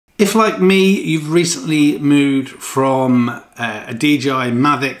If, like me, you've recently moved from a DJI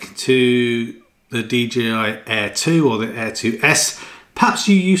Mavic to the DJI Air 2 or the Air 2S, perhaps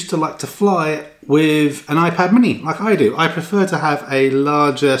you used to like to fly with an iPad mini like I do. I prefer to have a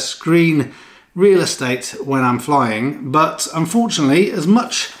larger screen real estate when I'm flying, but unfortunately, as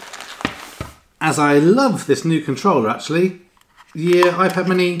much as I love this new controller actually, the iPad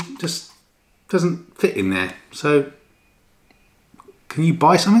mini just doesn't fit in there. So can you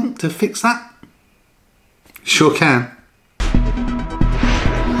buy something to fix that? Sure can.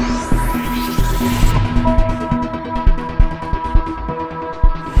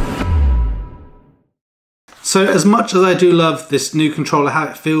 So as much as I do love this new controller, how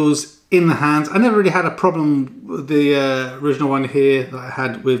it feels in the hands, I never really had a problem with the original one here that I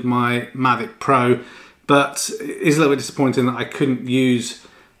had with my Mavic Pro, but it's a little bit disappointing that I couldn't use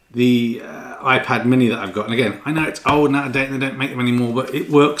the iPad mini that I've got. And again, I know it's old and out of date and they don't make them anymore, but it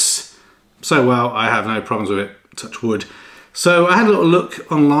works so well, I have no problems with it, touch wood. So I had a little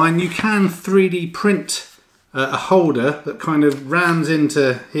look online. You can 3D print a holder that kind of rams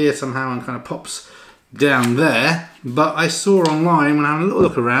into here somehow and kind of pops down there, but I saw online when I had a little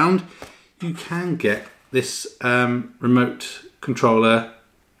look around, you can get this remote controller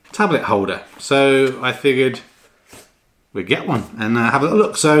tablet holder. So I figured we'd get one and have a little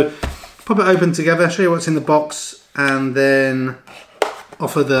look. So pop it open together, show you what's in the box, and then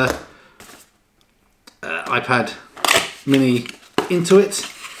offer the iPad mini into it.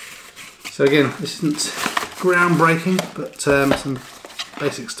 So again, this isn't groundbreaking, but some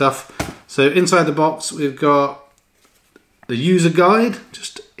basic stuff. So inside the box we've got the user guide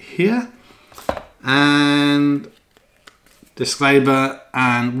just here, and disclaimer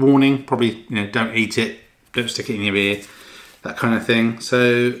and warning, probably, you know, don't eat it, don't stick it in your ear, that kind of thing.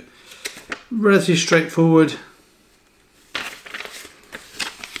 So relatively straightforward.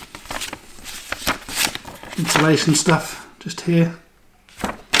 Installation stuff just here.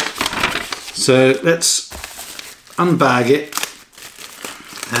 So let's unbag it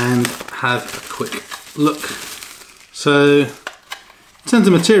and have a quick look. So in terms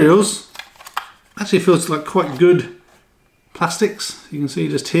of materials, actually feels like quite good plastics. You can see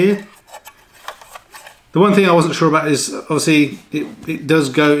just here. The one thing I wasn't sure about is obviously it does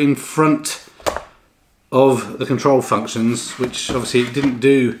go in front of the control functions, which obviously it didn't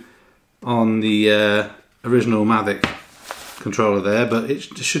do on the original Mavic controller there, but it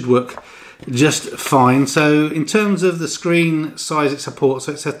should work just fine. So in terms of the screen size it supports,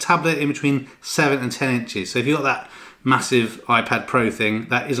 so it's a tablet in between 7 and 10 inches. So if you've got that massive iPad Pro thing,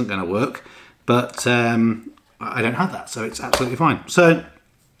 that isn't going to work, but I don't have that, so it's absolutely fine. So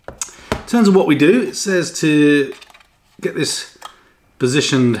in terms of what we do, it says to get this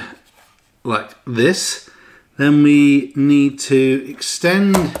positioned like this. Then we need to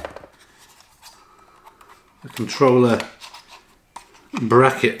extend the controller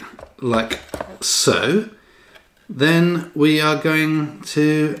bracket like so. Then we are going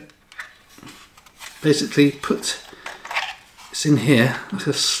to basically put this in here like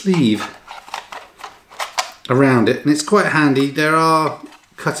a sleeve around it, and it's quite handy. There are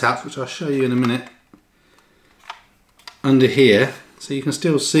cutouts, which I'll show you in a minute, under here, so you can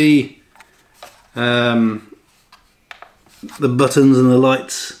still see the buttons and the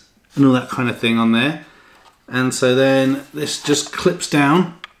lights and all that kind of thing on there. And so then this just clips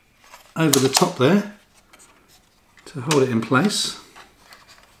down over the top there to hold it in place.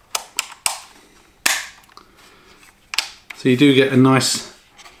 So you do get a nice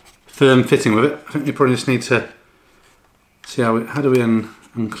firm fitting with it. I think we probably just need to see how do we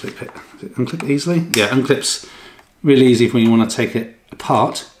unclip it? Does it unclip easily? Yeah, unclips really easy when you want to take it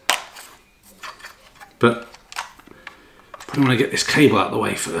apart. But probably want to get this cable out of the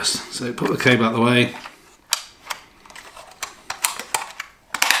way first. So put the cable out of the way.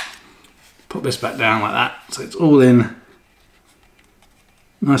 Put this back down like that, so it's all in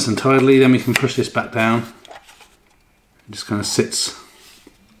nice and tidily. Then we can push this back down. It just kind of sits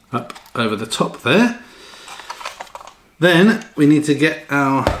up over the top there. Then we need to get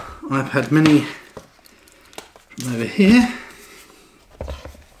our iPad mini from over here.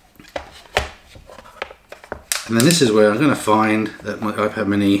 And then this is where I'm going to find that my iPad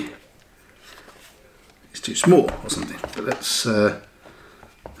mini is too small or something. But let's have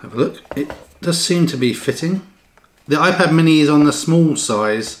a look. It does seem to be fitting. The iPad mini is on the small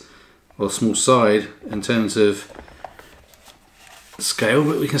size, or small side in terms of scale,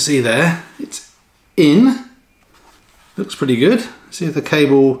 but we can see there it's in. Looks pretty good. See if the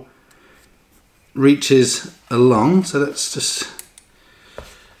cable reaches along. So let's just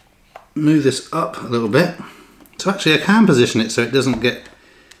move this up a little bit. So actually I can position it so it doesn't get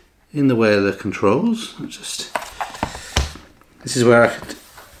in the way of the controls. This is where I could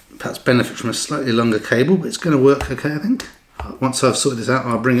perhaps benefit from a slightly longer cable, but it's going to work okay, I think. Once I've sorted this out,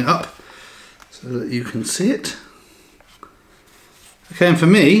 I'll bring it up so that you can see it. Okay, and for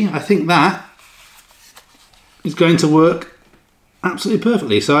me, I think that is going to work absolutely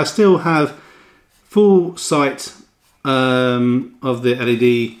perfectly. So I still have full sight of the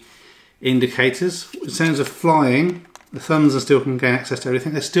LED indicators. In terms of flying, the thumbs are still can gain access to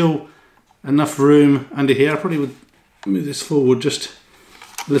everything. There's still enough room under here. I probably would move this forward just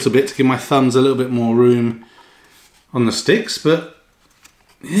a little bit to give my thumbs a little bit more room on the sticks, but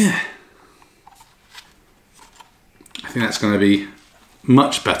yeah, I think that's going to be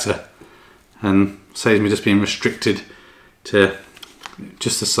much better and saves me just being restricted to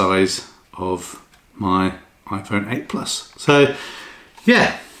just the size of my iPhone 8 Plus. So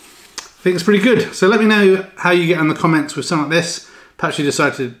yeah, I think it's pretty good. So let me know how you get in the comments with something like this. Perhaps you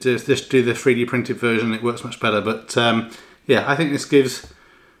decided to just do the 3D printed version, it works much better, but yeah, I think this gives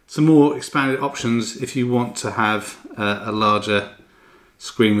some more expanded options if you want to have a larger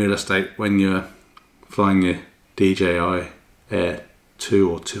screen real estate when you're flying your DJI Air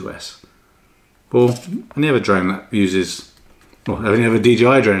 2 or 2S. Or any other drone that uses, or any other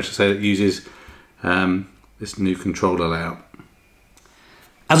DJI drone I should say, that uses this new controller layout.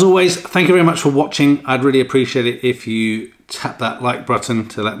 As always, thank you very much for watching. I'd really appreciate it if you tap that like button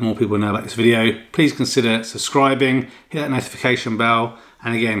to let more people know about this video. Please consider subscribing, hit that notification bell,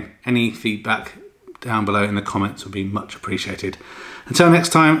 and again, any feedback down below in the comments would be much appreciated. Until next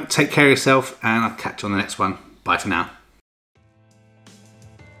time, take care of yourself, and I'll catch you on the next one. Bye for now.